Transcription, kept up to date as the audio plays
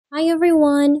Hi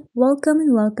everyone, welcome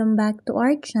and welcome back to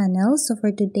our channel. So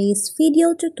for today's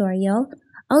video tutorial,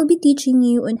 I'll be teaching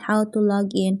you on how to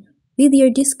log in with your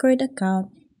Discord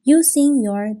account using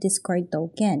your Discord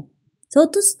token. So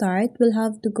to start, we'll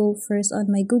have to go first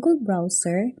on my Google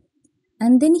browser,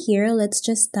 and then here let's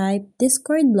just type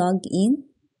Discord login,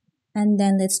 and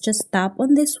then let's just tap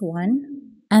on this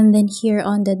one. And then here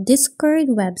on the Discord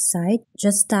website,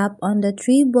 just tap on the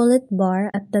three bullet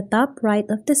bar at the top right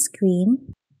of the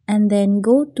screen, and then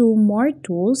go to More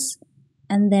Tools,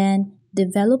 and then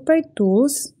Developer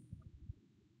Tools,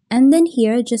 and then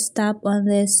here just tap on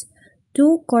this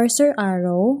two cursor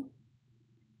arrow,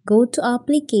 go to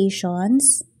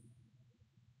Applications,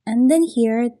 and then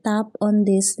here tap on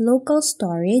this Local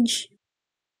Storage,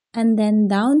 and then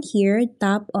down here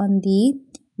tap on the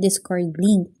Discord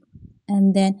link.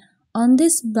 And then on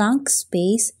this blank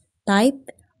space, type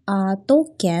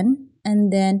token,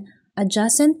 and then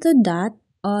adjacent to that,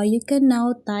 you can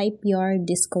now type your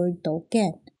Discord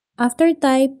token. After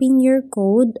typing your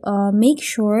code, make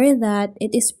sure that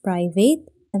it is private,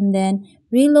 and then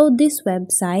reload this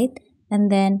website, and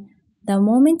then the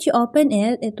moment you open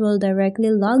it, it will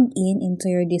directly log in into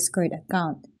your Discord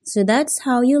account. So that's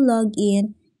how you log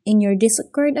in your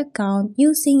Discord account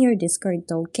using your Discord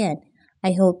token.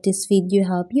 I hope this video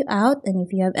helped you out, and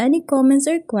if you have any comments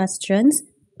or questions,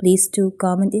 please do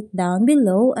comment it down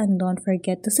below, and don't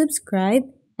forget to subscribe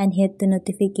and hit the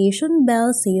notification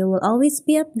bell so you will always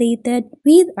be updated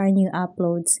with our new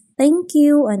uploads. Thank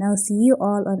you, and I'll see you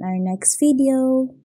all on our next video.